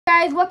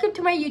guys, welcome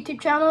to my YouTube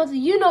channel.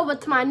 You know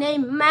what's my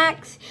name,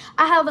 Max.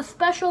 I have a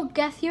special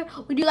guest here.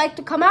 Would you like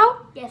to come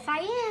out? Yes, I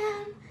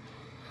am.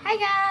 Hi,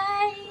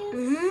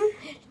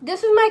 guys.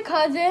 This is my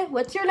cousin.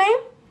 What's your name?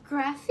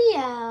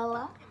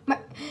 Graciela.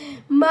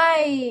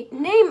 My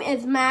name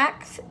is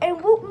Max,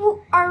 and what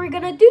are we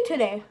gonna do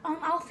today?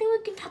 I think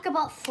we can talk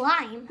about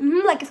slime.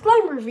 Like a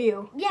slime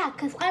review. Yeah,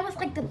 because slime was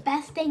like the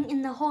best thing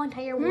in the whole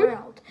entire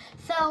world.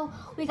 So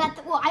we got,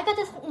 I got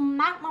this,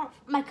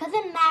 my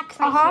cousin Max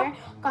right here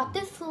got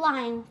this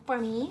slime for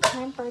me for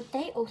my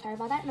birthday. Oh, sorry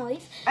about that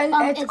noise. And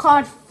it's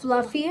called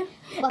Fluffy,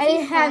 and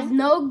it has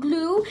no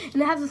glue,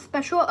 and it has a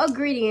special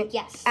ingredient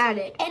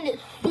added. And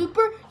it's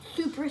super,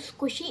 super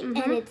squishy,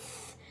 and it's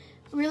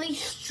really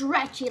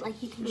stretchy,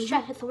 like you can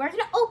stretch it. So we're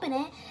gonna open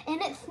it, and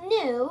it's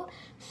new.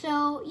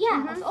 So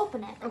yeah, let's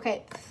open it.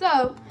 Okay,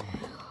 so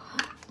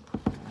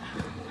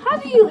how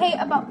do you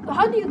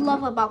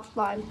love about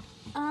slime?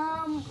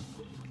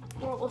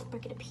 Well, let's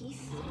break it a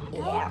piece.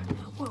 Yeah.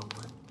 Whoa.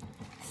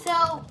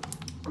 So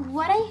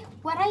let's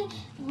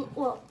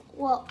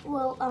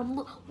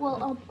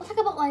talk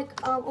about like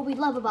what we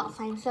love about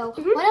slime. So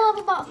what I love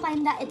about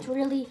slime, that it's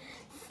really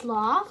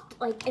soft,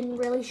 like, and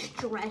really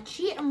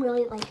stretchy and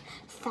really like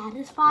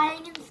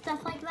satisfying and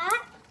stuff like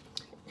that.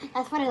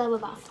 That's what I love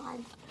about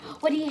slime.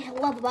 What do you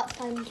love about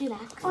slime too,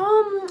 Max?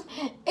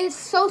 It's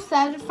so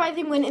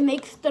satisfying when it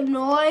makes the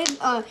noise.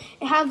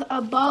 It has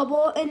a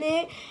bubble in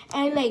it,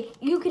 and like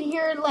you can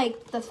hear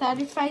like the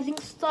satisfying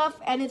stuff,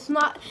 and it's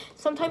not,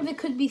 sometimes it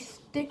could be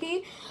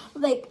sticky.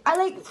 Like I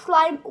like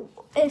slime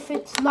if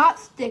it's not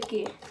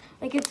sticky.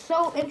 Like it's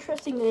so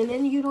interesting, and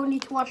then you don't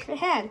need to wash your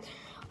hands.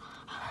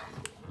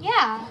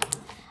 Yeah,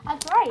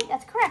 that's right.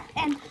 That's correct.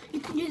 And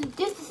you can use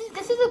this.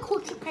 This is a cool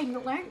trick I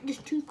learned.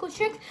 Just two cool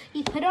tricks.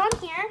 You put it on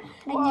here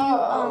and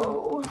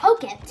you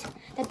poke it.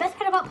 The best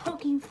part about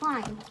poking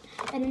slime.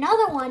 And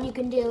another one you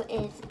can do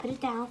is put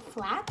it down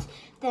flat.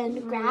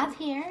 Then grab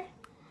here.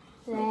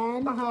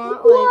 Then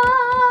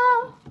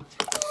whoa!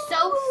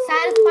 So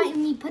satisfying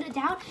when you put it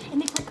down. It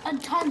makes like a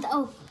ton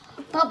of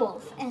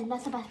bubbles, and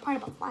that's the best part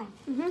about slime.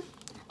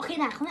 Okay,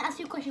 now let me ask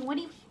you a question. What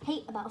do you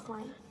hate about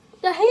slime?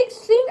 The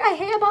thing I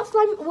hate about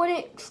slime, when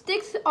it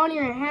sticks on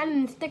your hand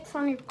and sticks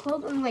on your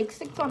clothes and like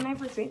sticks on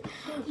everything.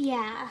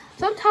 Yeah.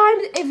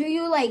 Sometimes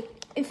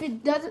if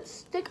it doesn't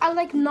stick, I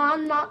like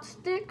not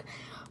stick,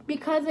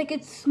 because like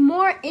it's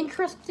more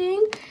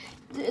interesting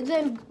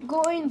than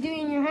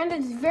doing your hand.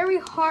 It's very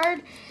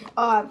hard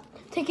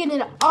taking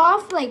it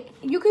off. Like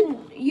you can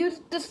use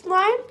the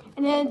slime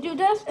and then do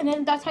this, and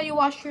then that's how you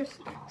wash your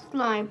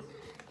slime.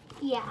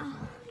 Yeah.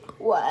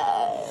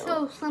 Wow.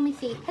 So let me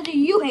see. How do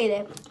you hate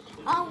it?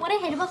 What I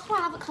hate about slime,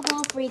 I have a couple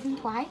of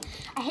reasons why.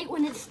 I hate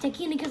when it's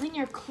sticky and it goes in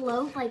your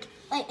clothes, like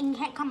and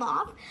can't come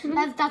off.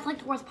 That's like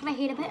the worst part I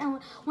hate of it. And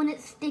when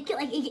it's sticky,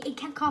 like it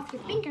can't come off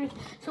your fingers.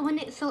 So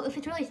if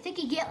it's really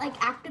sticky, get like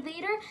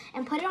activator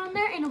and put it on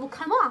there, and it will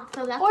come off.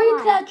 So that's or you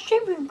can add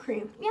shaving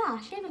cream. Yeah,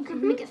 shaving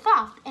cream to make it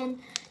soft. And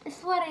this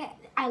is what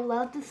I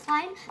love the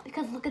slime,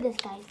 because look at this,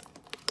 guys.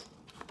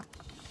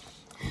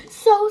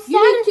 So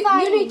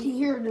satisfying. You need to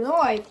hear the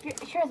noise.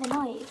 Hear the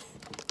noise.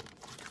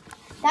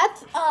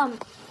 That's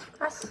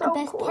so the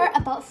best part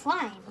about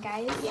slime,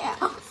 guys. Yeah.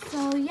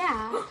 So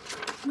yeah.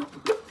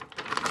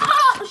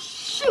 Oh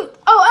shoot!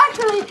 Oh,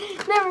 actually,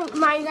 never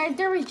mind, guys.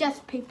 There was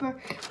just paper.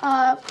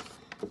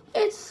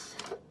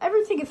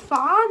 Everything is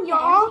fine,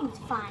 y'all.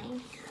 Everything's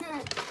fine.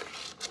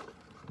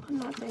 I'm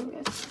not saying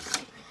this.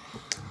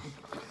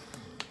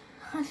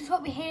 This is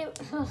what we hate.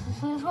 So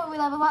this is what we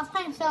love about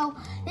slime. So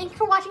thanks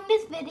for watching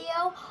this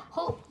video.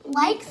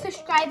 Like,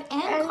 subscribe,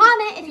 and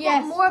comment if you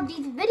want more of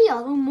these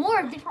videos, or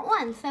more different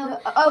ones. So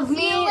of we'll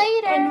see you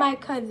later. and my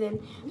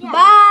cousin. Yeah.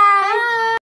 Bye.